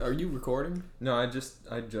Are you recording? No, I just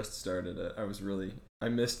started it. I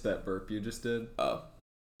missed that burp you just did. Oh.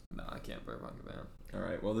 No, I can't burp on command.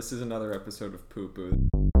 Alright, well this is another episode of Poo Poo.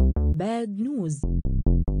 Bad news.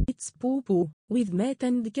 It's Poo Poo with Matt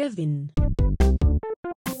and Kevin.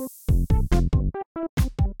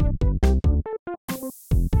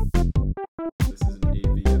 This is an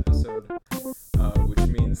AV episode, which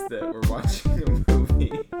means that we're watching a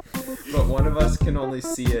movie, but one of us can only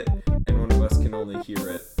see it and one of us can only hear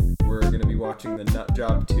it. We're going to be watching The Nut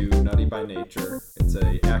Job 2, Nutty by Nature. It's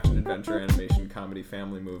a action-adventure animation comedy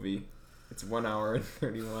family movie. It's 1 hour and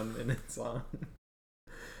 31 minutes long.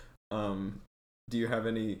 Do you have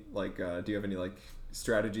any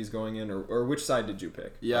strategies going in, or which side did you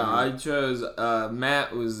pick? Yeah, I chose,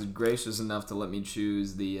 Matt was gracious enough to let me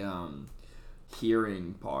choose the,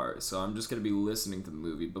 hearing part, so I'm just going to be listening to the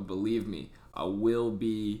movie, but believe me, I will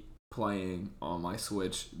be playing on my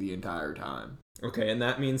Switch the entire time. Okay, and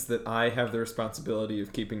that means that I have the responsibility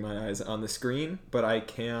of keeping my eyes on the screen, but I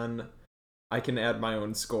can add my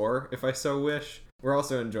own score if I so wish. We're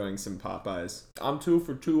also enjoying some Popeyes. I'm 2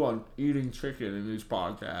 for 2 on eating chicken in these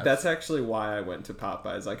podcasts. That's actually why I went to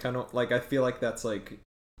Popeyes. I feel like that's like,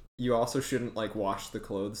 you also shouldn't like wash the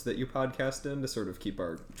clothes that you podcast in to sort of keep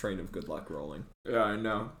our train of good luck rolling. Yeah, I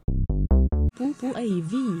know. Poo Poo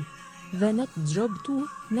AV. The Nut Job 2,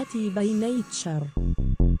 Nutty by Nature.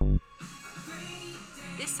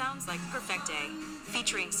 This sounds like Perfect Day,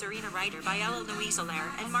 featuring Serena Ryder by Ella Louise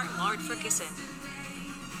Allaire and Martin Lord Ferguson.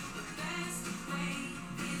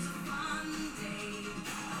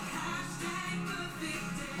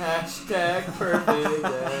 Hashtag perfect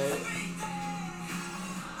day.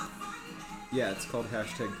 Yeah, it's called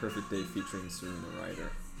Hashtag Perfect Day featuring Serena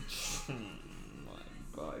Ryder.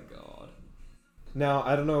 My God. Now,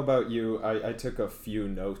 I don't know about you, I took a few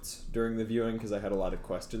notes during the viewing because I had a lot of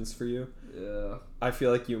questions for you. Yeah. I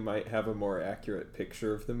feel like you might have a more accurate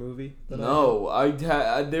picture of the movie than No,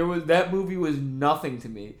 that movie was nothing to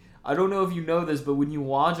me. I don't know if you know this, but when you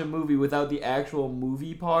watch a movie without the actual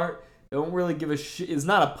movie part, they don't really give a shit. It's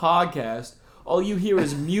not a podcast. All you hear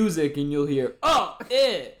is music, and you'll hear, oh,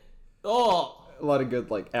 oh. A lot of good,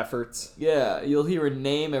 like, efforts. Yeah, you'll hear a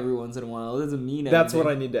name every once in a while. It doesn't mean anything. That's what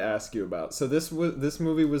I need to ask you about. So this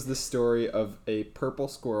movie was the story of a purple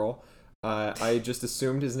squirrel. I just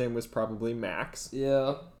assumed his name was probably Max.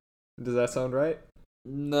 Yeah. Does that sound right?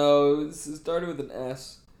 No, it started with an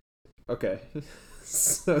S. Okay.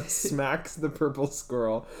 So Smax the purple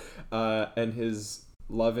squirrel, and his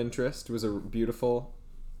love interest was a beautiful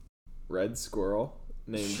red squirrel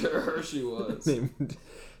named... Sure, she was. named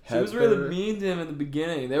She was really mean to him in the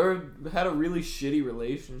beginning. They had a really shitty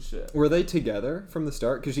relationship. Were they together from the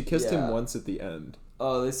start? Because she kissed him Yeah. once at the end.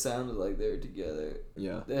 Oh, they sounded like they were together.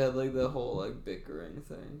 Yeah. They had like the whole like bickering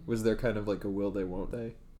thing. Was there kind of like a will they won't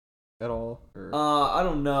they at all? Or... I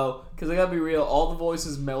don't know, because I gotta be real, all the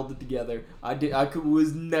voices melded together.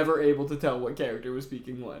 Was never able to tell what character was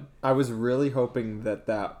speaking when. I was really hoping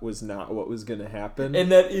that was not what was gonna happen.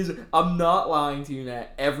 And that is, I'm not lying to you,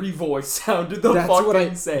 Nat. Every voice sounded the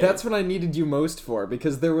fucking same. That's what I needed you most for,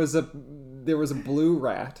 because there was a blue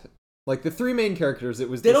rat. Like the three main characters, it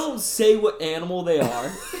was. They don't say what animal they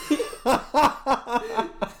are.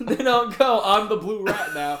 They don't go, I'm the blue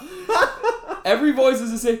rat now. Every voice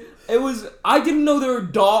is the same. I didn't know there were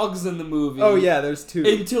dogs in the movie. Oh yeah, there's two.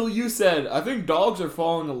 Until you said, I think dogs are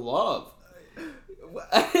falling in love.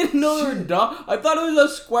 I didn't know there were dogs. I thought it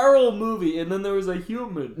was a squirrel movie, and then there was a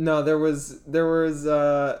human. No, there was.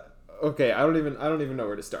 Okay, I don't even know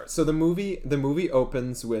where to start. So the movie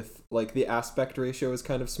opens with like the aspect ratio is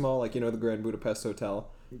kind of small, like the Grand Budapest Hotel.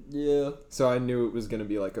 Yeah. So I knew it was going to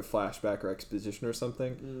be like a flashback or exposition or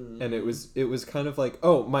something. And it was kind of like,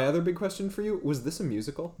 oh, my other big question for you, was this a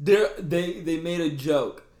musical? They made a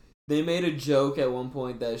joke. They made a joke at one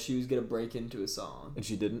point that she was going to break into a song. And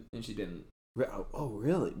she didn't? And she didn't. Oh,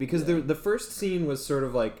 really? Because the first scene was sort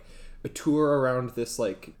of like a tour around this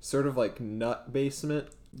like sort of like nut basement.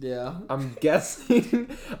 Yeah. I'm guessing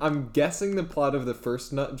the plot of the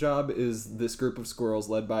first Nut Job is this group of squirrels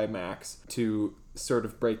led by Max to sort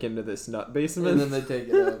of break into this nut basement. And then they take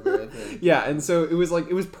it over, I think. Yeah, and so it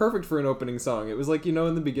was perfect for an opening song. It was like, in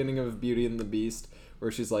the beginning of Beauty and the Beast,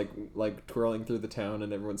 where she's like twirling through the town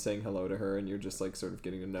and everyone's saying hello to her and you're just like sort of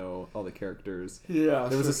getting to know all the characters. Yeah.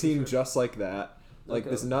 There was a scene just like that. Like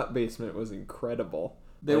this nut basement was incredible.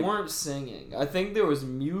 They weren't singing. I think there was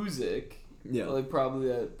music. Yeah. Like probably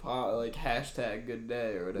like hashtag good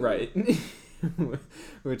day or whatever. Right.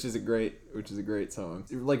 which is a great song.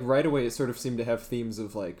 Like right away it sort of seemed to have themes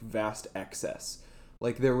of like vast excess.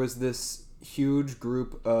 Like there was this huge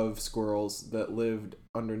group of squirrels that lived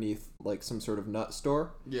underneath like some sort of nut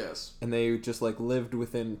store, Yes. and they just like lived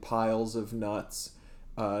within piles of nuts.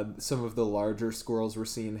 Some of the larger squirrels were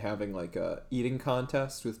seen having like a eating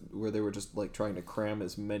contest where they were just like trying to cram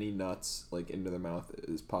as many nuts like into their mouth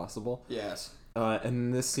as possible. Yes.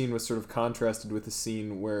 And this scene was sort of contrasted with the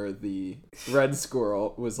scene where the red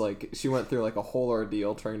squirrel was like, she went through like a whole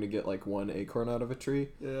ordeal trying to get like one acorn out of a tree.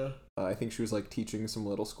 Yeah. I think she was like teaching some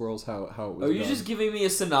little squirrels how it was Are you done. just giving me a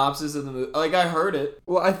synopsis of the movie? Like, I heard it.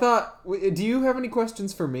 Well, I thought, do you have any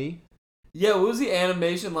questions for me? Yeah, what was the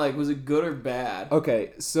animation like? Was it good or bad?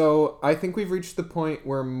 Okay, so I think we've reached the point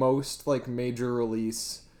where most like major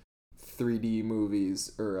release 3D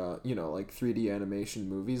movies or like 3D animation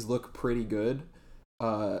movies look pretty good.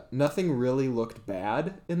 Nothing really looked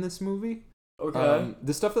bad in this movie. Okay.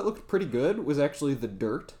 The stuff that looked pretty good was actually the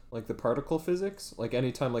dirt, like the particle physics. Like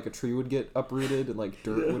anytime like a tree would get uprooted and like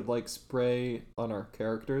dirt would like spray on our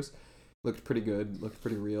characters, looked pretty good, looked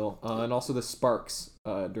pretty real. And also the sparks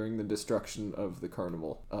during the destruction of the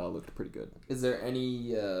carnival looked pretty good. Is there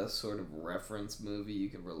any sort of reference movie you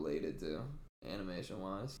can relate it to,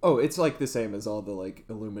 animation-wise? Oh, it's like the same as all the like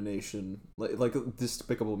Illumination, like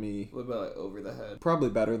Despicable Me. What about like Over the Head? Probably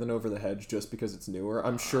better than Over the Hedge just because it's newer.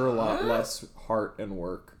 I'm sure a lot less heart and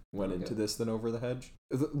work went Okay. into this than Over the Hedge.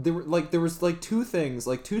 There was two things,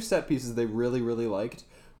 like two set pieces they really, really liked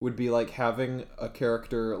would be like having a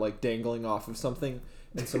character like dangling off of something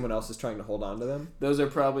and someone else is trying to hold on to them. Those are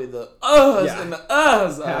probably the uhs Yeah. and the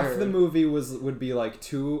uhs. I Half heard. the movie would be like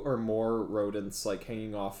two or more rodents like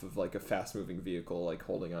hanging off of like a fast moving vehicle, like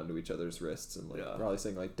holding onto each other's wrists and like Yeah. probably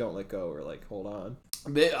saying like don't let go or like hold on.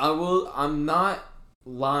 I'm not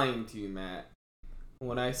lying to you, Matt,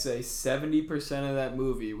 when I say 70% of that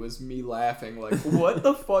movie was me laughing like, what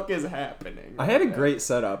the fuck is happening? I had a great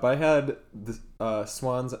setup. I had the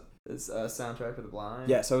Swan's. This soundtrack for the blind.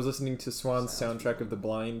 Yes, I was listening to Swan's Sounds soundtrack of The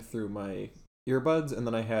Blind through my earbuds, and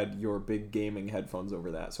then I had your big gaming headphones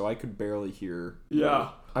over that, so I could barely hear. Yeah.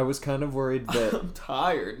 I was kind of worried that. I'm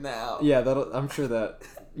tired now. Yeah, I'm sure that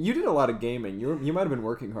you did a lot of gaming. You might have been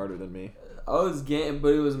working harder than me. I was game, but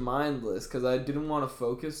it was mindless because I didn't want to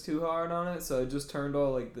focus too hard on it, so I just turned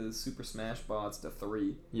all like the Super Smash Bots to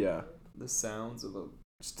 3. Yeah, The sounds of a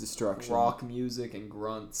just destruction. rock music and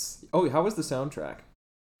grunts. Oh, how was the soundtrack?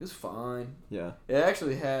 It was fine. Yeah. It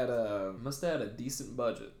actually had must have had a decent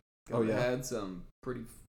budget. 'Cause Oh, yeah. It had some pretty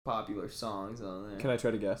popular songs on there. Can I try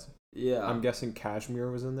to guess? Yeah. I'm guessing Kashmir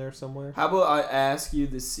was in there somewhere. How about I ask you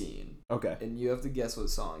the scene, Okay. and you have to guess what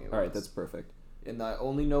song it was. All right, that's perfect. And I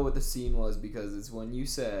only know what the scene was because it's when you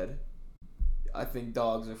said, I think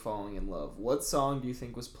dogs are falling in love. What song do you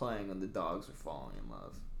think was playing when the dogs were falling in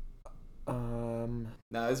love?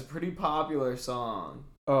 Now, it's a pretty popular song.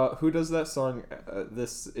 Who does that song?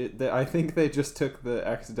 I think they just took the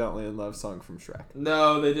 "Accidentally in Love" song from Shrek.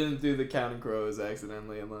 No, they didn't do the Counting Crows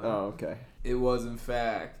accidentally in love. Oh, okay. It was, in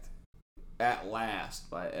fact, At Last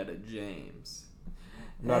by Etta James.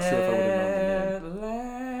 I'm not sure if I would have known the name.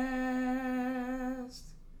 At last,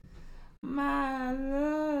 my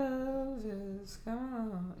love is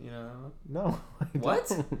gone. You know? No. I What?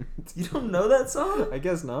 don't. You don't know that song? I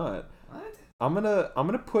guess not. What? I'm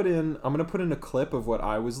gonna put in a clip of what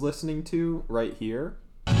I was listening to right here.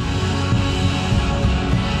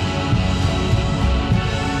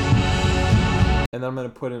 And then I'm gonna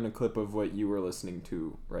put in a clip of what you were listening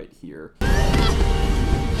to right here.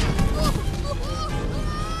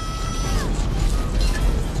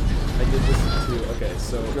 I did listen to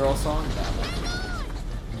so Girl song? Babel.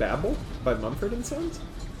 Babel by Mumford and Sons.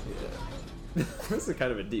 Yeah. This is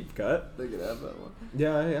kind of a deep cut. They could have that one.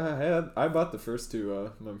 Yeah, I bought the first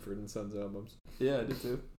two Mumford and Sons albums. Yeah, I did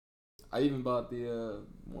too. I even bought the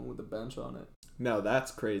one with the bench on it. No,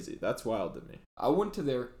 that's crazy. That's wild to me. I went to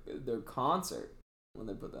their concert when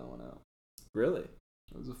they put that one out. Really?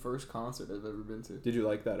 It was the first concert I've ever been to. Did you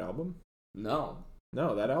like that album? No.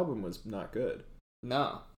 No, that album was not good.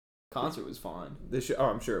 No. Concert was fine.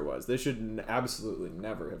 I'm sure it was. They should absolutely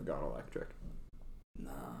never have gone electric.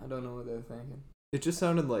 Nah, I don't know what they're thinking. It just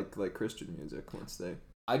sounded like Christian music once they.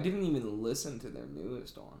 I didn't even listen to their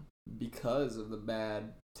newest one because of the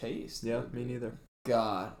bad taste. Yeah, me neither.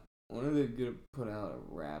 God, when are they gonna put out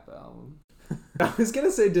a rap album? I was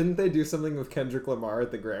gonna say, didn't they do something with Kendrick Lamar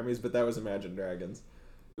at the Grammys? But that was Imagine Dragons.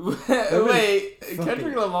 Wait, fucking-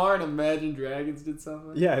 Kendrick Lamar and Imagine Dragons did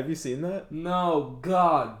something? Yeah, have you seen that? No,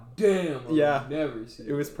 god damn. Yeah. I've never seen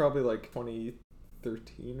It was probably like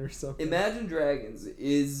 2013 or something. Imagine Dragons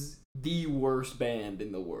is the worst band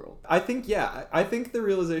in the world. I think the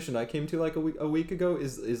realization I came to like a week ago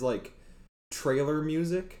is like trailer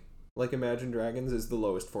music, like Imagine Dragons, is the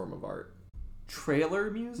lowest form of art. trailer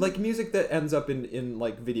music? Like music that ends up in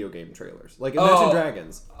like video game trailers. Like Imagine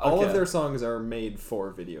Dragons. All of okay. their songs are made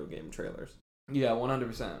for video game trailers. Yeah,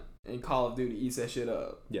 100%. And Call of Duty eats that shit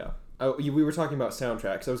up. Yeah. We were talking about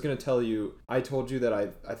soundtracks. I was going to tell you, I told you that I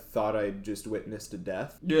thought I'd just witnessed a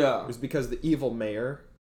death. Yeah. It was because the evil mayor,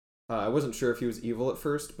 I wasn't sure if he was evil at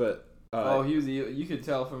first, but... he was evil. You could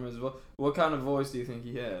tell from his voice. What kind of voice do you think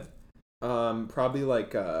he had? Probably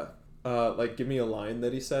like give me a line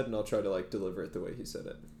that he said, and I'll try to like deliver it the way he said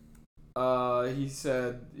it. He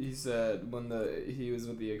said when he was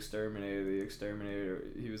with the exterminator,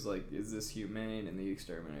 he was like, "Is this humane?" And the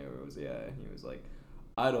exterminator was, "Yeah." And he was like,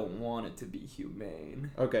 "I don't want it to be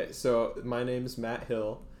humane." Okay, so my name's Matt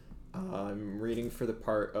Hill. I'm reading for the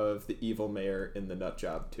part of the evil mayor in The Nut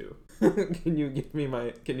Job 2. Can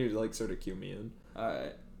you like sort of cue me in?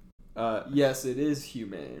 Alright. Yes, it is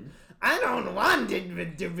humane. I don't want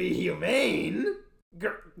it to be humane.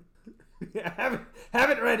 Have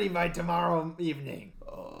it ready by tomorrow evening.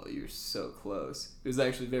 Oh, you're so close. It was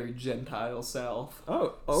actually very Gentile South.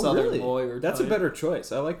 Oh, Southern really? lawyer That's type. a better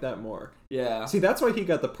choice. I like that more. Yeah. See, that's why he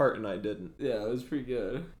got the part and I didn't. Yeah, it was pretty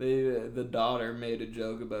good. The daughter made a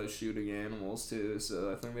joke about shooting animals too,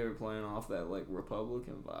 so I think they were playing off that like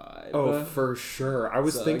Republican vibe. Oh, for sure. I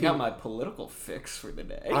was thinking. I got my political fix for the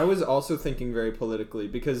day. I was also thinking very politically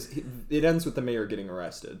because it ends with the mayor getting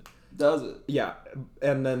arrested. Does it? Yeah,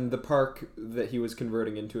 and then the park that he was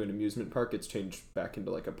converting into an amusement park gets changed back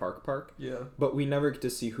into like a park. Yeah. But we never get to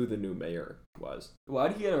see who the new mayor was. Why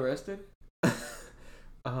did he get arrested?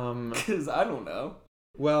 Because I don't know.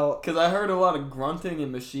 Well, because I heard a lot of grunting and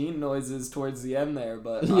machine noises towards the end there,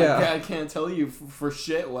 but yeah. I can't tell you for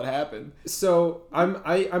shit what happened. So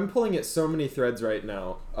I'm pulling at so many threads right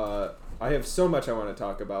now. I have so much I want to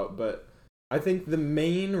talk about, but I think the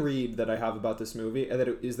main read that I have about this movie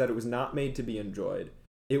is that it was not made to be enjoyed.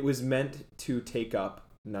 It was meant to take up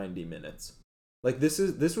 90 minutes. Like this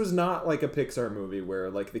was not like a Pixar movie where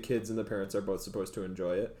like the kids and the parents are both supposed to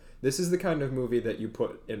enjoy it. This is the kind of movie that you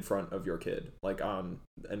put in front of your kid, like on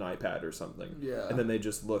an iPad or something. Yeah. And then they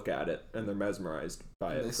just look at it and they're mesmerized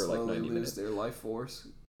by it for like 90 minutes. They lose their life force.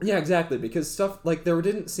 Yeah, exactly, because stuff, like, there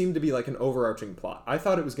didn't seem to be, like, an overarching plot. I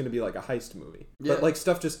thought it was going to be, like, a heist movie. Yeah. But, like,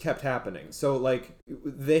 stuff just kept happening. So, like,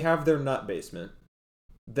 they have their nut basement.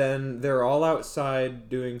 Then they're all outside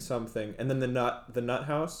doing something. And then the nut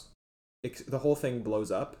house, the whole thing blows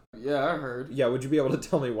up. Yeah, I heard. Yeah, would you be able to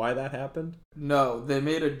tell me why that happened? No, they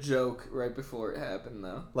made a joke right before it happened,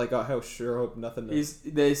 though. Like, I sure hope nothing...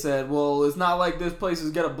 They said, well, it's not like this place is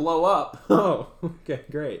going to blow up. Oh, okay,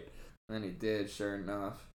 great. And he did, sure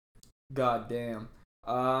enough. God damn.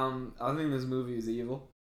 I think this movie is evil.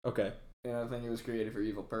 Okay. And I think it was created for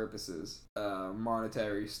evil purposes.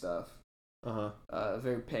 Monetary stuff. Uh-huh.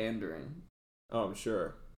 Very pandering. Oh, I'm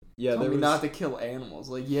sure. Yeah, Tell me not to kill animals.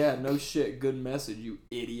 Like, yeah, no shit. Good message, you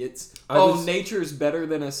idiots. Nature's better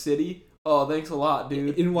than a city? Oh, thanks a lot,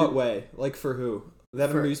 dude. In what way? Like, for who?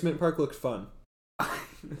 That amusement park looked fun.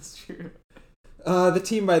 That's true. The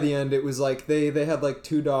team by the end, it was like they had like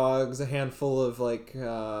 2 dogs, a handful of like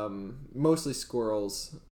mostly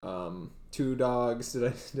squirrels, 2 dogs.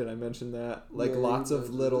 Did I mention that? Like lots of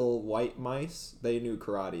little white mice. They knew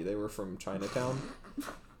karate. They were from Chinatown.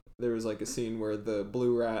 There was like a scene where the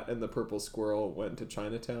blue rat and the purple squirrel went to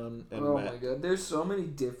Chinatown and met. My god, there's so many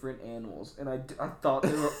different animals, and I thought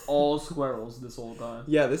they were all squirrels this whole time.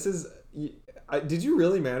 Yeah, this is. Did you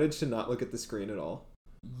really manage to not look at the screen at all?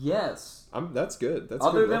 Yes. That's good. That's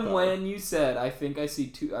other good than when you said, I think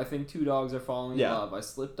 2 dogs are falling in love. I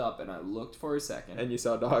slipped up and I looked for a second. And you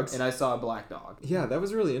saw dogs. And I saw a black dog. Yeah, that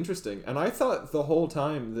was really interesting. And I thought the whole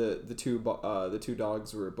time the two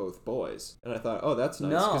dogs were both boys. And I thought, oh, that's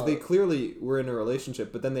nice because they clearly were in a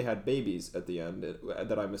relationship. But then they had babies at the end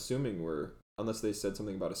that I'm assuming were. Unless they said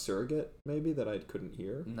something about a surrogate, maybe, that I couldn't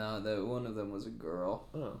hear. No, one of them was a girl.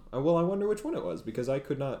 Oh. Well, I wonder which one it was, because I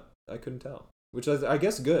couldn't tell. Which is, I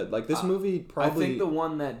guess, good. Like, this movie probably... I think the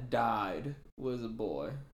one that died was a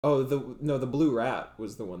boy. Oh, the blue rat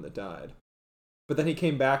was the one that died. But then he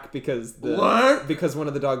came back because because one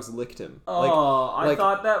of the dogs licked him. Oh, I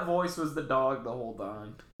thought that voice was the dog the whole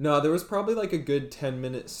time. No, there was probably like a good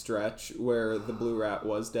 10-minute stretch where the blue rat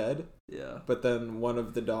was dead. Yeah. But then one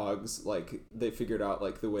of the dogs, like, they figured out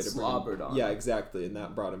like the way to slobbered bring him. on Yeah, him. Exactly, and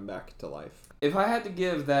that brought him back to life. If I had to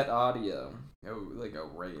give that audio like a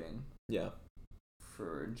rating, yeah,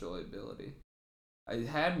 for enjoyability, it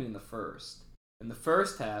had me in the first. In the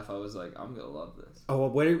first half, I was like, I'm gonna love this. Oh, well,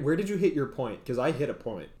 where did you hit your point? Because I hit a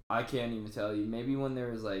point. I can't even tell you. Maybe when there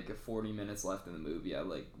was like 40 minutes left in the movie, I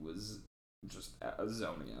like was just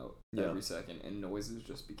zoning out Yeah. every second, and noises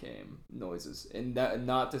just became noises. And that,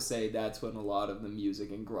 not to say that's when a lot of the music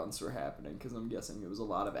and grunts were happening, because I'm guessing it was a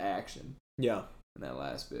lot of action Yeah. in that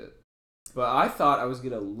last bit. But I thought I was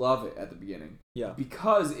gonna love it at the beginning. Yeah.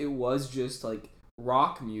 Because it was just like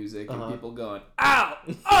rock music and Uh-huh. people going, ow,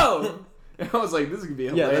 oh! And I was like, this is gonna be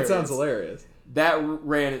hilarious. Yeah, that sounds hilarious. That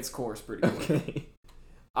ran its course pretty quick. Okay.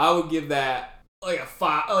 I would give that like a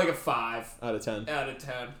 5 Out of 10. out of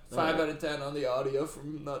 10. 5 Alright. out of 10 on the audio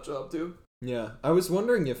from Nut Job 2. Yeah. I was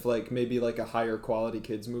wondering if, like, maybe, like, a higher quality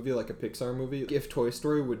kids movie, like a Pixar movie, if Toy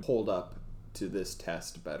Story would hold up to this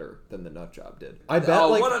test better than the Nut Job did. I bet,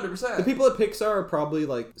 like, 100%. the people at Pixar are probably,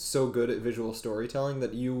 like, so good at visual storytelling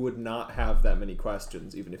that you would not have that many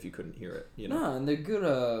questions, even if you couldn't hear it, you know? No, and they're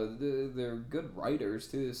good. They're good writers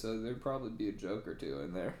too, so there'd probably be a joke or two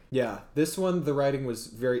in there. Yeah, this one, the writing was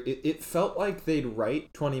very... It felt like they'd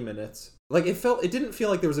write 20 minutes. Like, it didn't feel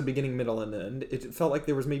like there was a beginning, middle, and end. It felt like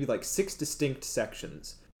there was maybe, like, 6 distinct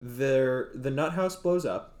sections. The nut house blows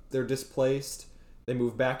up. They're displaced. They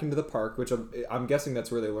move back into the park, which I'm guessing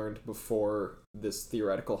that's where they learned before this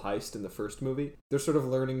theoretical heist in the first movie. They're sort of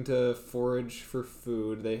learning to forage for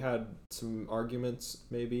food. They had some arguments,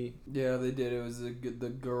 maybe. Yeah, they did. It was the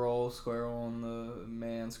girl squirrel and the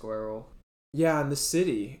man squirrel. Yeah, in the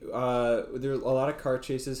city. There a lot of car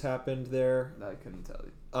chases happened there. I couldn't tell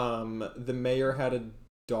you. The mayor had a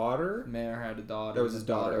daughter. Mayor had a daughter. That was his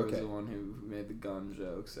daughter, was okay. the one who made the gun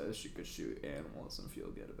joke, says she could shoot animals and feel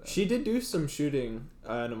good about it. She did do some shooting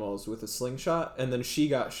animals with a slingshot, and then she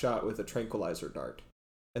got shot with a tranquilizer dart.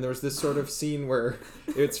 And there was this sort of scene where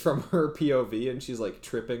it's from her POV, and she's like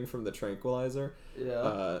tripping from the tranquilizer.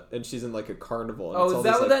 Yeah. And she's in like a carnival. And Oh, it's is all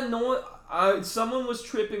that this, what like, that noise? Someone was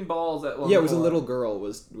tripping balls at one Yeah, it was a point. little girl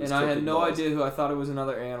was And I had tripping no balls. idea who. I thought it was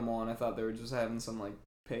another animal, and I thought they were just having some like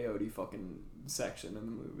peyote fucking section in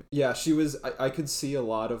the movie. Yeah, she was. I could see a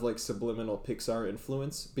lot of like subliminal Pixar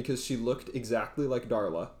influence because she looked exactly like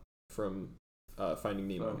Darla from Finding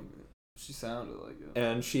Nemo. She sounded like it.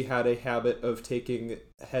 And she had a habit of taking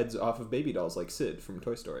heads off of baby dolls like Sid from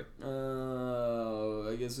Toy Story. Oh,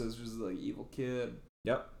 I guess it was just like evil kid.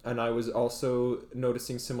 Yep. And I was also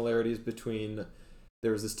noticing similarities between...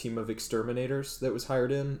 There was this team of exterminators that was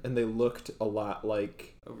hired in, and they looked a lot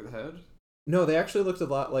like... Over the head? No, they actually looked a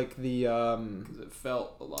lot like the... Because it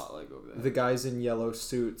felt a lot like Over the Head. The guys in yellow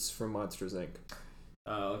suits from Monsters, Inc.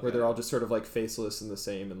 Oh, okay. Where they're all just sort of like faceless and the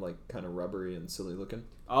same and like kind of rubbery and silly looking.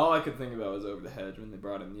 All I could think about was Over the Hedge when they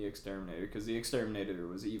brought in the Exterminator, because the Exterminator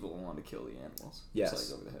was evil and wanted to kill the animals. Yes. Just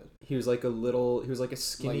like Over the Head. He was like a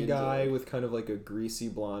skinny Like guy Enjoy. with kind of like a greasy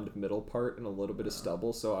blonde middle part and a little bit of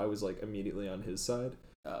stubble, so I was like immediately on his side.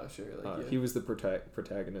 Oh, sure. Like, yeah. He was the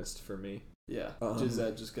protagonist for me. Yeah. Is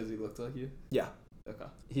that just because he looked like you? Yeah. Okay.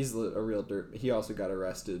 He's a real dirt. He also got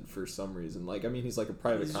arrested for some reason. Like, I mean, he's like a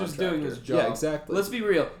private He's contractor. just doing his job. Yeah, exactly. Let's be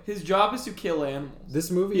real. His job is to kill animals.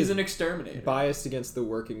 This movie He's is an exterminator. biased against the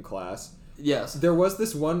working class. Yes. There was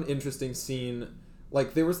this one interesting scene.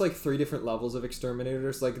 Like, there was like 3 different levels of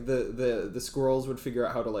exterminators. Like, the squirrels would figure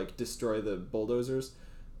out how to like destroy the bulldozers,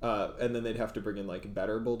 and then they'd have to bring in like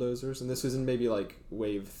better bulldozers. And this was in maybe like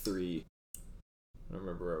wave 3. I don't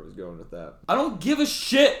remember where I was going with that. I don't give a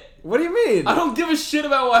shit. What do you mean? I don't give a shit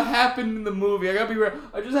about what happened in the movie. I gotta be real.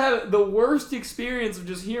 I just had the worst experience of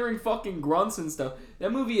just hearing fucking grunts and stuff.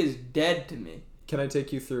 That movie is dead to me. Can I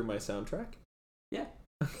take you through my soundtrack? Yeah.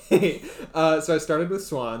 So I started with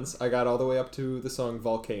Swans. I got all the way up to the song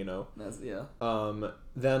Volcano. Yeah.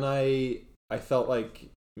 Then I felt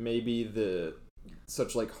like maybe the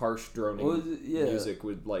such like harsh droning music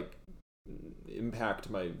would like impact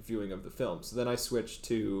my viewing of the film. So then I switched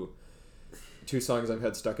to 2 songs I've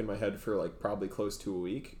had stuck in my head for like probably close to a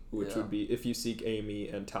week, which would be If You Seek Amy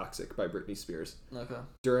and Toxic by Britney Spears. Okay.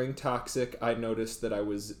 During Toxic, I noticed that I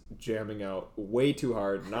was jamming out way too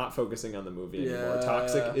hard, not focusing on the movie anymore. Yeah.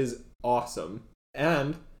 Toxic is awesome.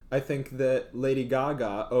 And I think that Lady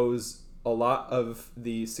Gaga owes a lot of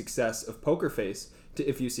the success of Poker Face to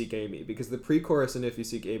If You Seek Amy, because the pre-chorus in If You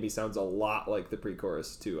Seek Amy sounds a lot like the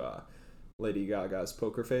pre-chorus to Lady Gaga's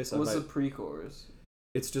Poker Face. What's the pre-chorus?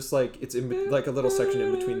 It's just like it's in like a little section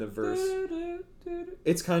in between the verse.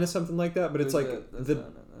 It's kind of something like that, but it's like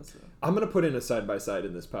I'm gonna put in a side by side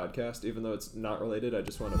in this podcast, even though it's not related. I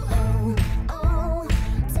just want to. Oh,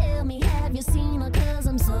 tell me, have you seen her? 'Cause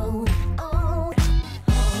I'm so.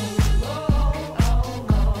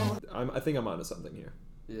 I think I'm onto something here.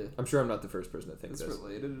 Yeah. I'm sure I'm not the first person to think It's this.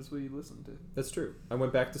 related. It's what you listen to. That's true. I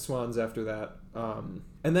went back to Swans after that.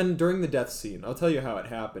 And then during the death scene, I'll tell you how it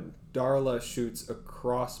happened. Darla shoots a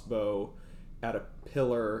crossbow at a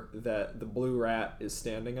pillar that the blue rat is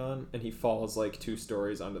standing on, and he falls like 2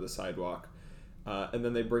 stories onto the sidewalk. And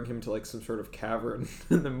then they bring him to like some sort of cavern,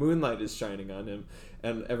 and the moonlight is shining on him,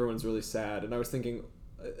 and everyone's really sad. And I was thinking,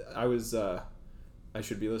 I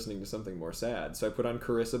should be listening to something more sad. So I put on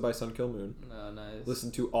Carissa by Sun Kil Moon. Oh, nice.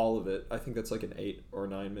 Listened to all of it. I think that's like an 8 or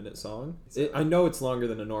 9 minute song. I know it's longer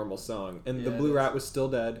than a normal song. And the blue rat was still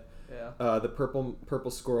dead. Yeah. The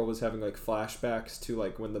purple squirrel was having like flashbacks to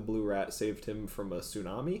like when the blue rat saved him from a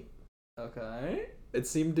tsunami. Okay. It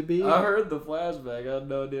seemed to be. I heard the flashback. I had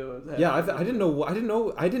no idea what was happening. Yeah, I didn't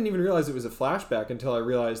know. I didn't even realize it was a flashback until I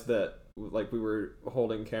realized that like we were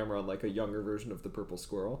holding camera on like a younger version of the purple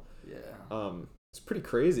squirrel. Yeah. It's pretty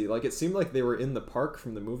crazy. Like it seemed like they were in the park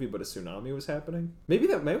from the movie, but a tsunami was happening. Maybe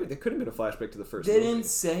there could have been a flashback to the first. They movie. didn't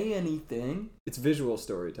say anything. It's visual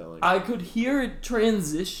storytelling. I could hear it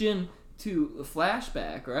transition to a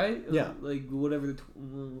flashback, right? Yeah. Like whatever the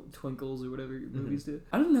Twinkles or whatever movies do.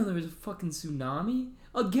 I didn't know there was a fucking tsunami.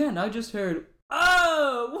 Again, I just heard,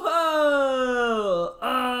 oh, whoa,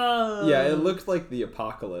 oh. Yeah, it looked like the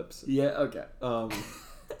apocalypse. Yeah, okay.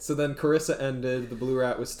 So then Carissa ended, the blue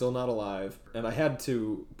rat was still not alive, and I had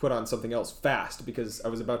to put on something else fast because I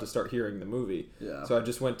was about to start hearing the movie. Yeah. So I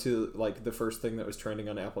just went to like the first thing that was trending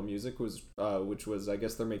on Apple Music was which was, I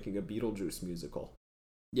guess they're making a Beetlejuice musical.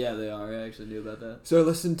 Yeah, they are. I actually knew about that. So I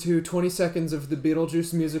listened to 20 seconds of the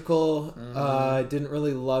Beetlejuice musical. I didn't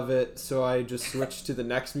really love it, so I just switched to the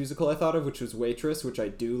next musical I thought of, which was Waitress, which I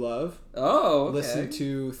do love. Oh, okay. Listened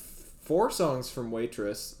to 4 songs from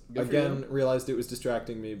Waitress. Good for Again, you. realized it was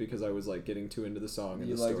distracting me because I was like getting too into the song and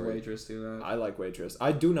You the liked story. Waitress too, right? I like Waitress.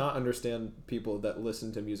 I do not understand people that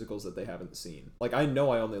listen to musicals that they haven't seen. Like, I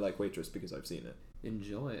know I only like Waitress because I've seen it.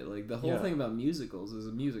 Enjoy it. Like, the whole Yeah. thing about musicals is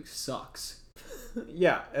the music sucks.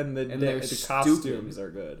 Yeah, and the they're costumes stupid.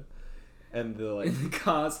 are good. And the, like... And the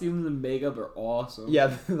costumes and makeup are awesome.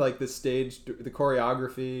 yeah, like, the stage, the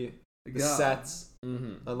choreography, the God. sets.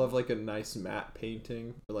 Mm-hmm. I love, like, a nice matte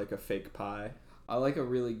painting or, like, a fake pie. I like a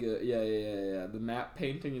really good... Yeah. The map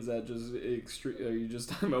painting, is that just extreme... Are you just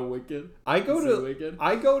talking about Wicked? I go Wicked?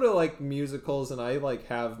 to like musicals and I like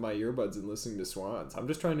have my earbuds and listening to Swans. I'm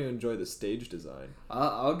just trying to enjoy the stage design.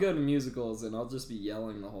 I'll go to musicals and I'll just be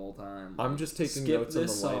yelling the whole time. I'm just taking Skip notes on the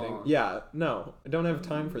this lighting. song. Yeah, no, I don't have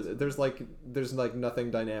time for that. There's like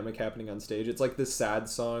nothing dynamic happening on stage. It's like this sad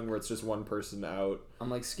song where it's just one person out. I'm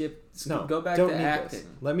like, skip No, go back don't to need acting. This.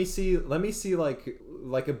 Let me see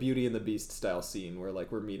like a Beauty and the Beast style scene where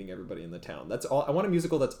like we're meeting everybody in the town. That's all. I want a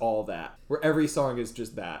musical that's all that, where every song is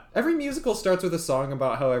just that. Every musical starts with a song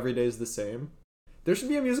about how every day is the same. There should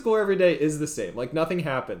be a musical where every day is the same. Like nothing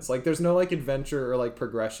happens. Like there's no like adventure or like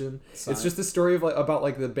progression. It's just a story of like about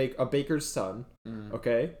like a baker's son. Mm.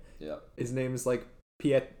 Okay. Yeah. His name is like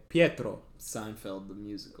Pietro. Seinfeld the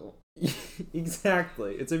musical.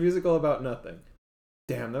 Exactly. It's a musical about nothing.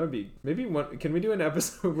 Damn, that would be maybe one. Can we do an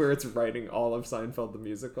episode where it's writing all of Seinfeld the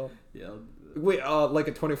musical? Yeah. Wait, like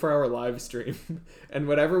a 24-hour live stream, and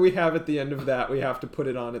whatever we have at the end of that, we have to put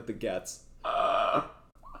it on at the Gets. Yeah,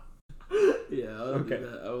 I'll Okay. do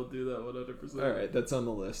that. I will do that 100%. All right, that's on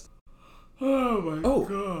the list. Oh my Oh,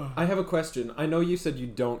 god. I have a question. I know you said you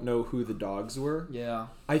don't know who the dogs were. Yeah.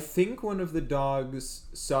 I think one of the dogs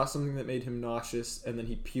saw something that made him nauseous, and then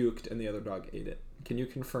he puked, and the other dog ate it. Can you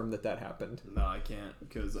confirm that happened? No, I can't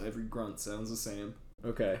because every grunt sounds the same.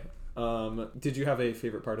 Okay. Did you have a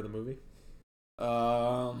favorite part of the movie?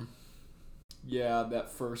 Yeah,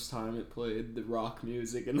 that first time it played the rock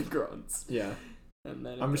music and the grunts, Yeah. and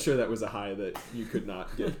then I'm sure that was a high that you could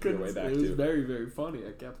not get your way back It was to. very, very funny.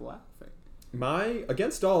 I kept laughing.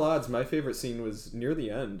 Against all odds, my favorite scene was near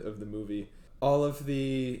the end of the movie. All of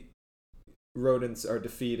the rodents are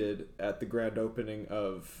defeated at the grand opening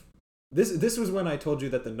of... This was when I told you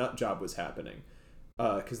that the nut job was happening.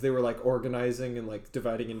 Because they were like organizing and like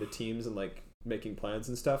dividing into teams and like making plans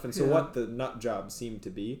and stuff. And so Yeah. what the nut job seemed to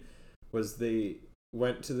be was they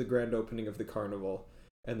went to the grand opening of the carnival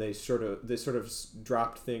and they sort of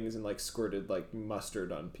dropped things and like squirted like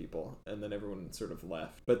mustard on people, and then everyone sort of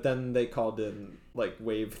left. But then they called in like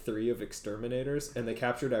wave 3 of exterminators, and they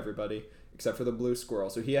captured everybody except for the blue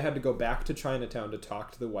squirrel. So he had to go back to Chinatown to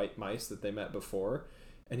talk to the white mice that they met before,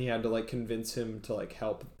 and he had to like convince him to like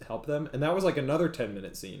help them. And that was like another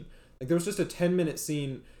 10-minute scene. Like there was just a 10-minute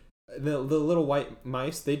scene. The little white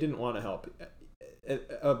mice, they didn't want to help.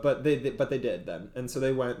 But they did then, and so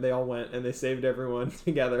they all went and they saved everyone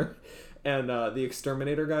together. And the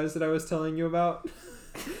exterminator guys that I was telling you about,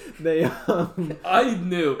 they I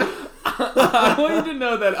knew I want you to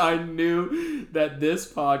know that I knew that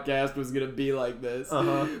this podcast was gonna be like this,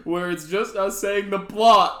 where it's just us saying the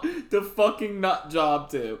plot to fucking Nut Job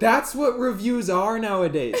 2. That's what reviews are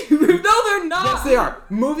nowadays. No, they're not. Yes, they are.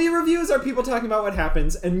 Movie reviews are people talking about what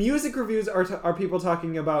happens, and music reviews are people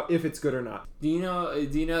talking about if it's good or not. Do you know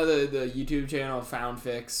the YouTube channel Found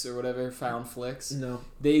Fix or whatever, Found Flicks? No.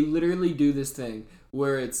 They literally do this thing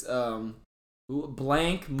where it's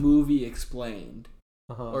blank movie explained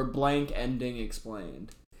or blank ending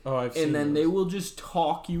explained. Oh, I've seen And then those. they will just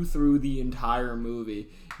talk you through the entire movie.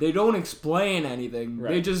 They don't explain anything.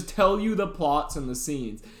 Right. They just tell you the plots and the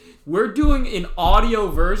scenes. We're doing an audio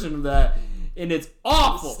version of that, and it's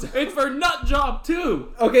awful. It's for Nut Job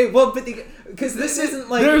 2. Okay, well, but because this isn't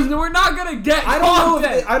like we're not gonna get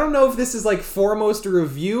content. I don't know if this is like foremost a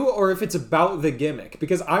review or if it's about the gimmick,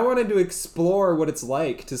 because I wanted to explore what it's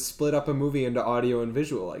like to split up a movie into audio and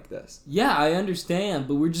visual like this. Yeah, I understand,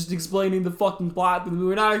 but we're just explaining the fucking plot.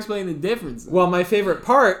 We're not explaining the differences. Well, my favorite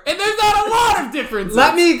part. And there's not a lot of differences.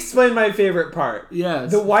 Let me explain my favorite part.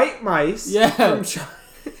 Yes. The white mice Yeah.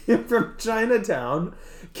 from Chinatown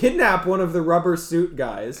kidnap one of the rubber suit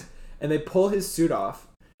guys, and they pull his suit off,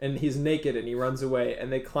 and he's naked and he runs away,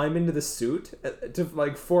 and they climb into the suit to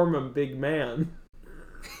like form a big man.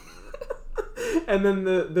 And then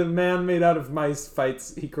the man made out of mice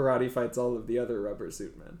karate fights all of the other rubber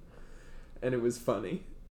suit men. And it was funny.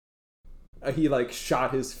 He like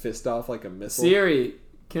shot his fist off like a missile. Siri,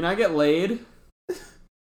 can I get laid?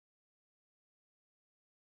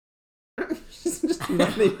 She's just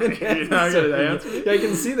not even You're not gonna answer? Yeah, I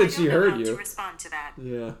can see I that don't she know heard how you. to respond to that.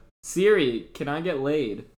 Yeah. Siri, can I get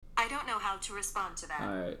laid? I don't know how to respond to that.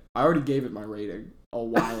 Alright. I already gave it my rating a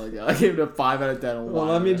while ago. I gave it a 5 out of 10 a while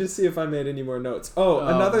Well, let me ago. just see if I made any more notes. Oh, Oh,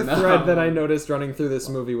 another no. thread that I noticed running through this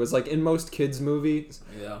movie was like in most kids' movies,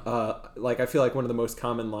 Yeah. like I feel like one of the most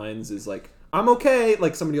common lines is like, "I'm okay."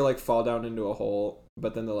 Like somebody will like fall down into a hole,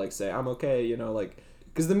 but then they'll like say, "I'm okay," you know, like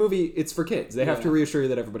because the movie it's for kids. They have Yeah. to reassure you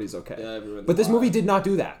that everybody's okay. Yeah, everyone's But this fine. movie did not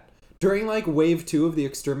do that. During like wave 2 of the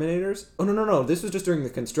Exterminators, no, this was just during the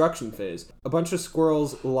construction phase. A bunch of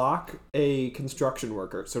squirrels lock a construction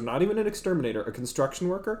worker, so not even an exterminator, a construction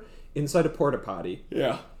worker, inside a porta potty.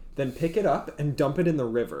 Yeah. Then pick it up and dump it in the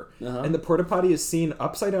river. Uh-huh. And the porta potty is seen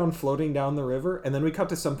upside down floating down the river, and then we cut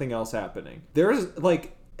to something else happening. There's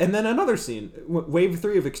like, and then another scene. Wave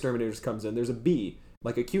 3 of Exterminators comes in. There's a bee,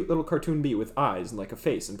 like a cute little cartoon bee with eyes and like a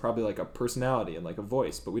face and probably like a personality and like a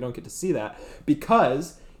voice, but we don't get to see that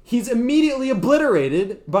because he's immediately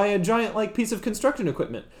obliterated by a giant like piece of construction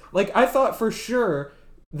equipment. Like I thought for sure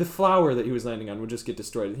the flower that he was landing on would just get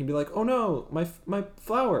destroyed, and he'd be like, "Oh no, my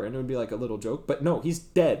flower," and it would be like a little joke. But no, he's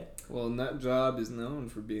dead. Well, Nut Job is known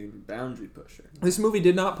for being a boundary pusher. This movie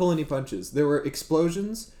did not pull any punches. There were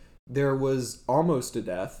explosions. There was almost a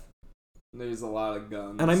death, There's a lot of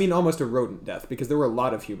guns. and I mean almost a rodent death because there were a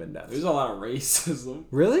lot of human deaths. there's a lot of racism.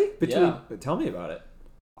 Really? Yeah. Tell me about it.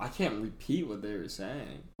 I can't repeat what they were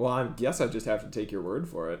saying. Well, I guess I just have to take your word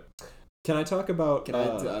for it. Can I talk about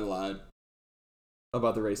I lied.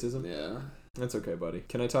 about the racism? Yeah. That's okay, buddy.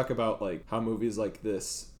 Can I talk about like how movies like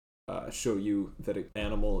this show you that an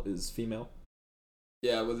animal is female?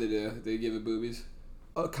 Yeah, what they do? They give it boobies?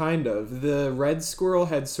 Kind of. The red squirrel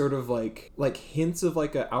had sort of like hints of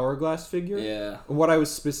like an hourglass figure. Yeah. What I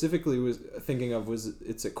was specifically was thinking of was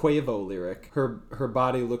it's a Quavo lyric. Her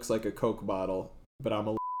body looks like a Coke bottle, but I'm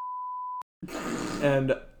a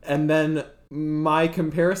and then my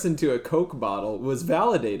comparison to a Coke bottle was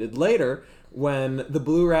validated later when the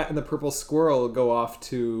blue rat and the purple squirrel go off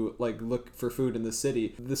to like look for food in the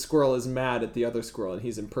city. The squirrel is mad at the other squirrel and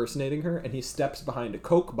he's impersonating her, and he steps behind a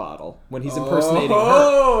Coke bottle when he's impersonating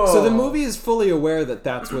her. So the movie is fully aware that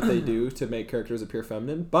that's what they do to make characters appear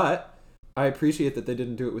feminine, but I appreciate that they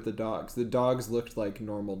didn't do it with the dogs. The dogs looked like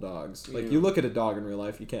normal dogs. Like you look at a dog in real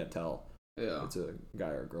life, you can't tell Yeah. it's a guy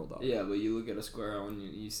or a girl dog. Yeah, but you look at a squirrel and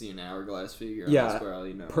you see an hourglass figure on Yeah, the squirrel,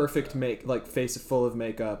 you know. perfect face full of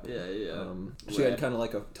makeup. Yeah, yeah. She had Red. kind of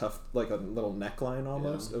like a tough, like a little neckline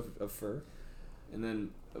almost of fur. And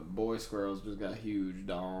then boy squirrels just got huge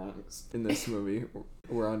dongs. In this movie,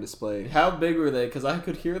 were on display. How big were they? Because I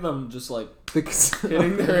could hear them just like Because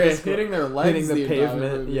hitting their legs, hitting the entire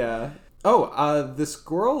pavement. movie. Yeah. Oh, the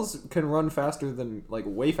squirrels can run faster than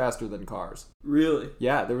way faster than cars. Really?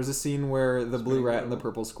 Yeah, there was a scene where the blue pretty rat and the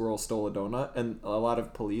incredible. purple squirrel stole a donut, and a lot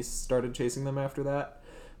of police started chasing them after that.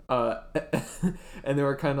 And they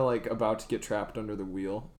were kind of like about to get trapped under the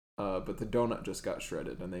wheel, but the donut just got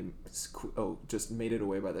shredded, and they just made it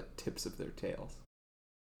away by the tips of their tails.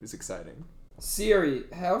 It was exciting. Siri,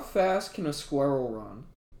 how fast can a squirrel run?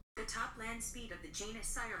 The top land speed of the genus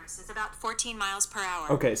Cyrus is about 14 miles per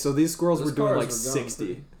hour. Okay, so these squirrels Those were doing cars like were going 60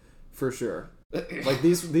 pretty- for sure. Like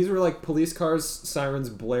these were like police cars, sirens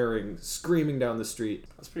blaring, screaming down the street.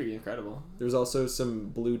 That's pretty incredible. There's also some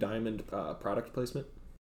Blue Diamond product placement.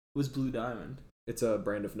 What's Blue Diamond? It's a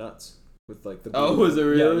brand of nuts with like the. Oh, was it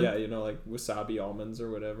really? Yeah, you know, like wasabi almonds or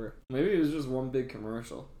whatever. Maybe it was just one big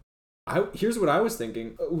commercial. Here's what I was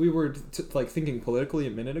thinking. We were like thinking politically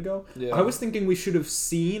a minute ago. Yeah. I was thinking we should have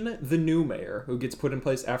seen the new mayor who gets put in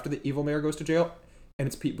place after the evil mayor goes to jail, and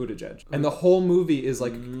it's Pete Buttigieg. And the whole movie is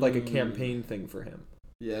like a campaign thing for him.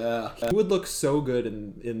 Yeah. He would look so good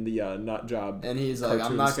in the nut job. And he's like, I'm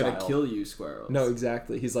cartoon not gonna style. kill you, squirrels. No,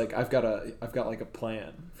 exactly. He's like, I've got like a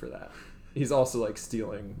plan for that. He's also like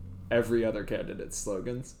stealing every other candidate's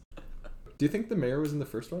slogans. Do you think the mayor was in the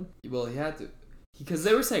first one? Well, he had to, because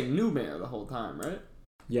they were saying new mayor the whole time, right?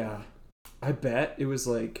 Yeah, I bet it was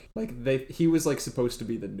like he was like supposed to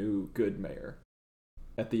be the new good mayor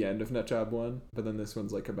at the end of Nutjob 1, but then this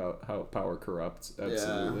one's like about how power corrupts.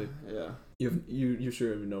 Absolutely. Yeah. You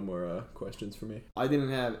sure have no more questions for me? I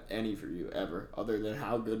didn't have any for you ever, other than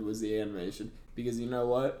how good was the animation. Because you know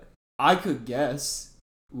what? I could guess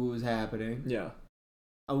what was happening. Yeah.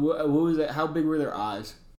 What was it? How big were their eyes?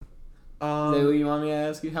 Is that what you want me to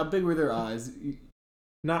ask you? How big were their eyes?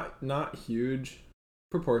 Not huge,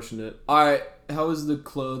 proportionate. All right. How was the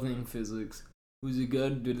clothing physics? Was it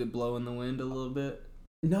good? Did it blow in the wind a little bit?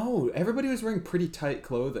 No, everybody was wearing pretty tight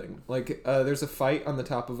clothing. Like, there's a fight on the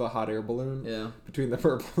top of a hot air balloon Yeah. between the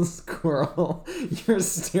purple squirrel. You're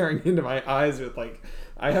staring into my eyes with like,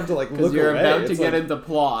 I have to like Because look you're away. about to It's get like, into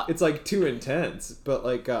plot. It's like too intense. But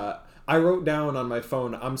like, I wrote down on my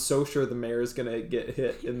phone, I'm so sure the mayor's gonna get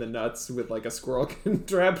hit in the nuts with like a squirrel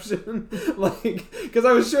contraption. Like, because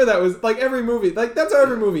I was sure that was like every movie, like that's how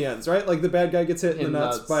every movie ends, right? Like the bad guy gets hit in the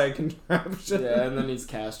nuts by a contraption. Yeah, and then he's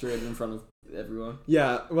castrated in front of everyone.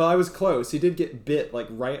 Yeah, well, I was close. He did get bit like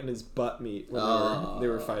right in his butt meat when they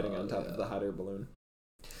were fighting on top yeah. of the hot air balloon.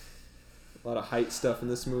 A lot of height stuff in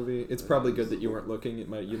this movie. It's probably good that you weren't looking.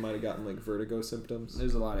 You might have gotten like vertigo symptoms.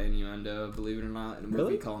 There's a lot of innuendo, believe it or not, in a movie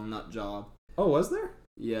Really? called Nut Job. Oh, was there?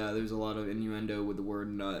 Yeah, there's a lot of innuendo with the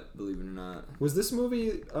word nut, believe it or not. Was this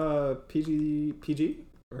movie PG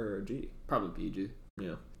or G? Probably PG.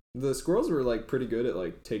 Yeah. The squirrels were like pretty good at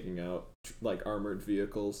like taking out like armored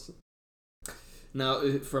vehicles. Now,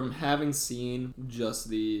 from having seen just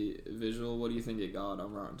the visual, what do you think it got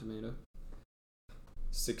on Rotten Tomato?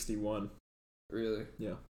 61. Really?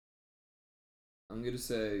 Yeah. I'm going to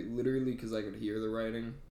say, literally, because I could hear the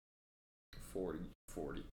writing, 40.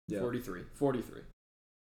 Yeah. 43.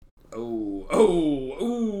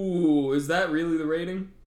 Oh, is that really the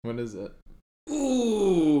rating? What is it?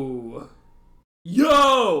 Ooh.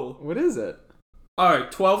 Yo! What is it?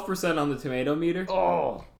 Alright, 12% on the tomato meter.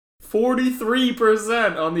 Oh.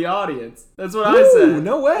 43% on the audience. That's what I Ooh, said.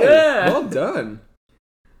 no way. Yeah. Well done.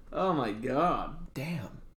 Oh my god.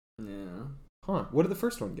 Damn. Yeah. Huh. What did the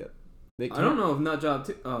first one get? I don't know if Nut Job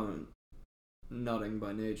 2... Oh, Nutting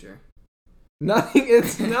by Nature. Nothing.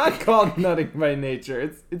 It's not called Nutting by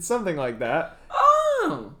Nature. It's something like that.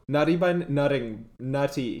 Oh! Nutty by nutting.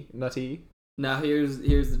 Nutty. Now here's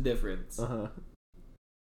the difference.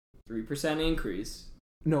 3% increase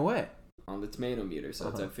No way. on the tomato meter, so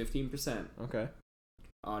it's at 15%. Okay.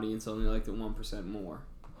 Audience only liked it 1% more.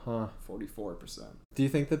 Huh. 44%. Do you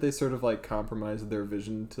think that they sort of like compromised their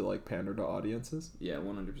vision to like pander to audiences? Yeah,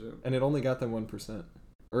 100%. And it only got them 1%,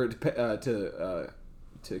 or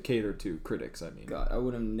to cater to critics. I mean, God, I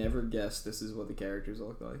would have never guessed this is what the characters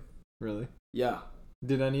look like. really? Yeah.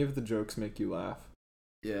 Did any of the jokes make you laugh?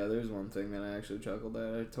 Yeah, there's one thing that I actually chuckled at.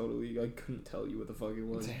 I couldn't tell you what the fuck it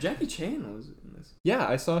was. Damn. Jackie Chan was in this. Yeah,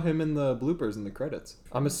 I saw him in the bloopers in the credits.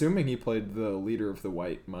 I'm assuming he played the leader of the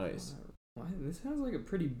White Mice. Why? This sounds like a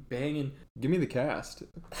pretty banging. Give me the cast.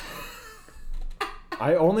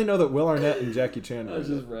 I only know that Will Arnett and Jackie Chan were I in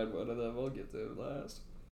just it. read one of them. I'll get to it last.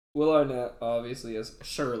 Will Arnett obviously is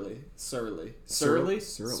Surly Surly?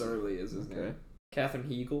 is his Okay. name. Katherine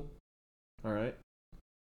Heigl All right.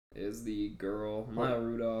 is the girl. Maya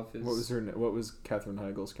Rudolph is. What was Katherine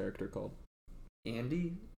Heigl's character called?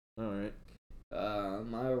 Andy? All right.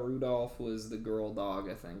 Maya Rudolph was the girl dog,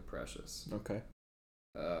 I think, Precious. Okay.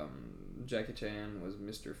 Jackie Chan was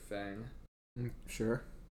Mr. Fang. Sure.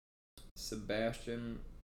 Sebastian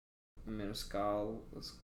Maniscalco.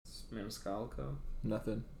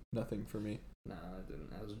 Nothing for me. Nah, I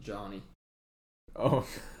didn't. That was Johnny. Oh.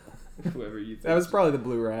 Whoever you think. That was probably the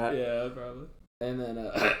Blue Rat. Yeah, probably. And then,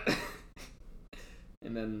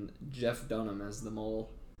 and then Jeff Dunham as the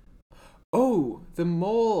mole. Oh, the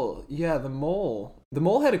mole. Yeah, the mole. The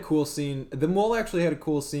Mole had a cool scene. The Mole actually had a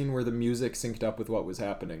cool scene where the music synced up with what was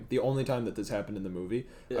happening. The only time that this happened in the movie.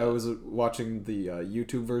 Yeah. I was watching the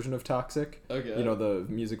YouTube version of Toxic. Okay. You know, the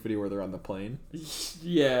music video where they're on the plane.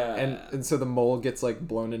 Yeah. And so the mole gets like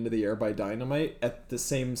blown into the air by dynamite at the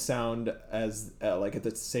same sound as like at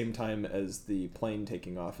the same time as the plane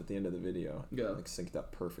taking off at the end of the video. Yeah. Like synced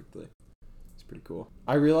up perfectly. It's pretty cool.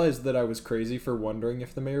 I realized that I was crazy for wondering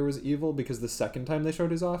if the mayor was evil because the second time they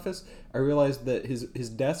showed his office, I realized that his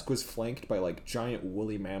desk was flanked by like giant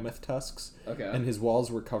woolly mammoth tusks. Okay. And his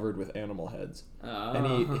walls were covered with animal heads. Oh.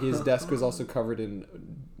 And his desk was also covered in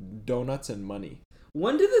donuts and money.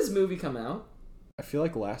 When did this movie come out? I feel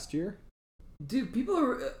like last year. Dude, people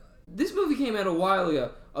are... this movie came out a while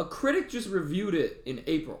ago. A critic just reviewed it in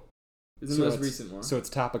April. It's the most recent one. So it's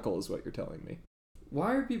topical is what you're telling me.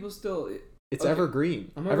 Why are people still... It's Okay.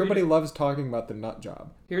 evergreen. I'm gonna Everybody read it. loves talking about the nut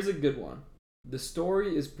job. Here's a good one. The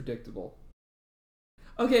story is predictable.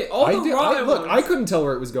 Okay, all the rotten Look, ones... I couldn't tell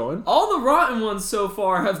where it was going. All the rotten ones so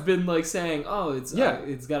far have been like saying, "Oh, it's Yeah.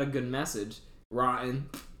 it's got a good message." Rotten.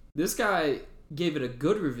 This guy gave it a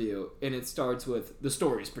good review, and it starts with the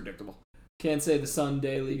story's predictable. Can't say the Sun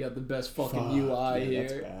Daily got the best fucking UI here.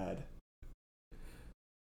 That's bad.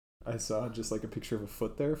 I saw just like a picture of a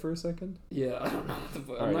foot there for a second. Yeah, I don't know what the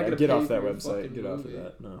fuck. All I'm not right, gonna get pay off that for a website. fucking Get off of movie.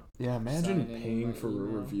 that. No. Yeah, imagine Sign in paying my for a email.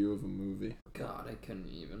 review of a movie. God, I couldn't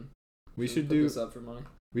even. We Should should put do. this up for money.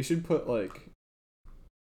 We should put like.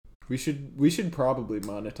 We should probably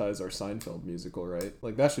monetize our Seinfeld musical, right?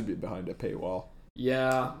 Like that should be behind a paywall.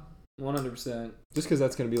 Yeah, 100%. Just because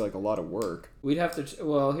that's gonna be like a lot of work. We'd have to.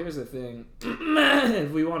 Well, here's the thing.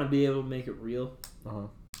 If we want to be able to make it real,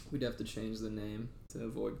 we'd have to change the name to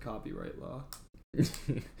avoid copyright law.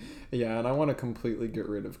 Yeah, and I want to completely get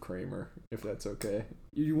rid of Kramer, if that's okay.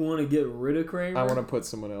 You want to get rid of Kramer? I want to put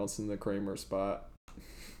someone else in the Kramer spot.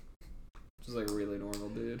 Just like a really normal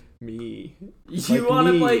dude. Me. You Like want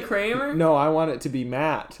to me. play Kramer? No, I want it to be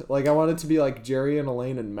Matt. Like, I want it to be like Jerry and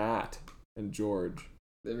Elaine and Matt and George.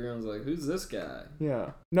 Everyone's like, who's this guy?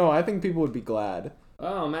 Yeah. No, I think people would be glad.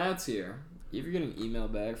 Oh, Matt's here. You ever get an email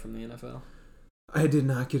back from the NFL? I did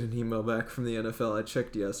not get an email back from the NFL. I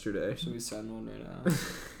checked yesterday. Should we send one right now?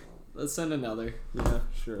 Let's send another. Yeah,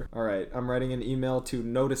 sure. All right, I'm writing an email to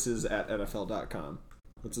notices@nfl.com.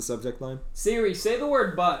 What's the subject line? Siri, say the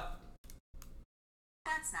word butt.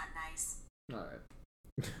 That's not nice. Alright.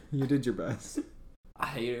 You did your best. I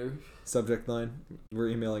hate her. Subject line, we're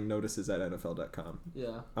emailing notices@nfl.com.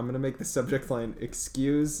 Yeah. I'm going to make the subject line,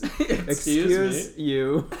 excuse Excuse me?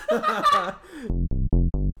 you.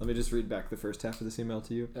 Let me just read back the first half of this email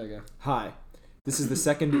to you. Okay. Hi. This is the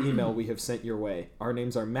second email we have sent your way. Our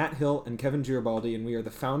names are Matt Hill and Kevin Giribaldi, and we are the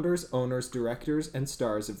founders, owners, directors, and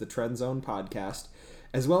stars of the Trend Zone podcast,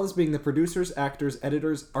 as well as being the producers, actors,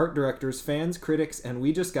 editors, art directors, fans, critics, and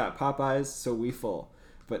we just got Popeyes, so we full.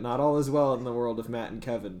 But not all is well in the world of Matt and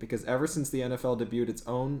Kevin, because ever since the NFL debuted its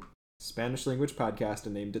own Spanish-language podcast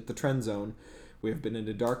and named it The Trend Zone, we have been in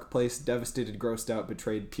a dark place, devastated, grossed out,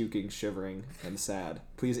 betrayed, puking, shivering, and sad.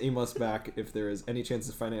 Please email us back if there is any chance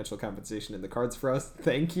of financial compensation in the cards for us.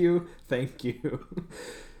 Thank you. Thank you.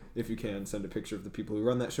 If you can, send a picture of the people who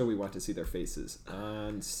run that show. We want to see their faces.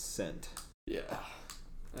 And sent. Yeah.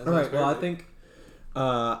 All right, well, I think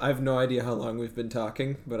I have no idea how long we've been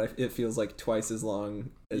talking, but it feels like twice as long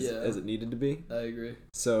as it needed to be. I agree.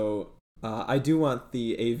 So I do want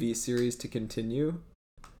the AV series to continue.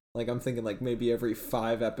 Like, I'm thinking, like, maybe every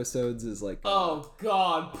 5 episodes is, like... Oh,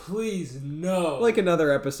 God, please, no. Like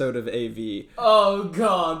another episode of AV. Oh,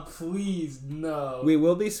 God, please, no. We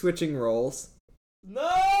will be switching roles. No!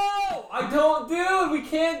 I don't, dude, we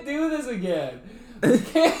can't do this again. We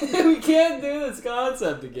can't do this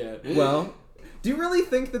concept again. Well, do you really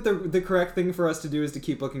think that the correct thing for us to do is to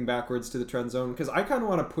keep looking backwards to the Trend Zone? Because I kind of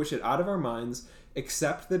want to push it out of our minds,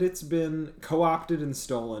 except that it's been co-opted and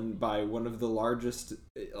stolen by one of the largest,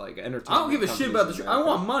 like, entertainment I don't give a shit about the companies in show. I America.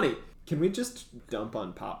 want money. Can we just dump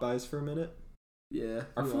on Popeyes for a minute? Yeah.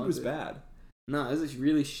 Our we food want was to. bad. No, it was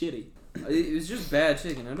really shitty. It was just bad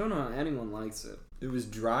chicken. I don't know how anyone likes it. It was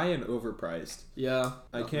dry and overpriced. Yeah.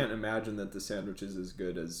 I can't imagine that the sandwich is as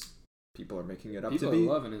good as people are making it up People to be. are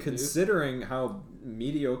loving it, dude. Considering how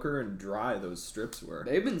mediocre and dry those strips were.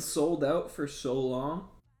 They've been sold out for so long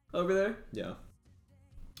over there. Yeah.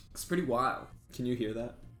 It's pretty wild. Can you hear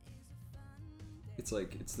that? It's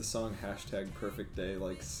the song #Perfect Day,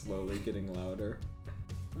 like slowly getting louder,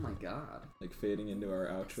 Oh my god. like fading into our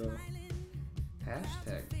outro.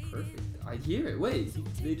 #perfect. I hear it. Wait,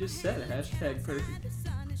 they just said #perfect.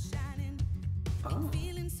 Oh,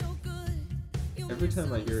 Every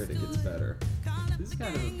time I hear it, it gets better. this is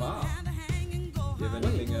kind of a bop. Do you have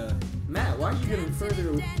anything, Matt, why are you getting further?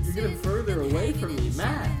 You're getting further away from me,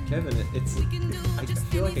 Matt. Kevin, I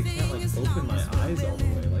feel like I can't, like, open my eyes all the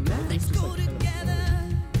way. Like, everything's just, like, kind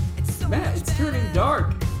of blurry. Matt, it's turning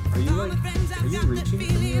dark. Are you reaching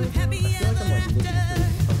for me right now? I feel like I'm, like, looking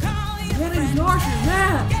for something. It's getting darker,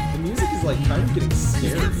 Matt. The music is, like, kind of getting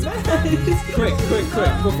scary. Quick.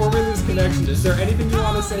 Before we lose connection, is there anything you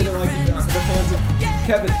want to say to, like, the fans of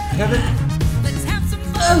Kevin? I think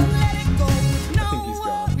he's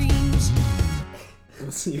gone.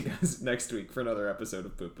 We'll see you guys next week for another episode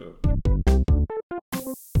of Poop Poop.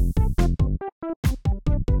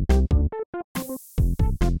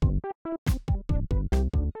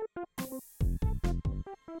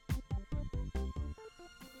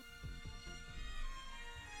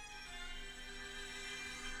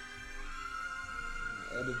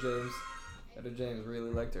 Etta James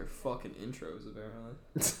really liked her fucking intros, apparently.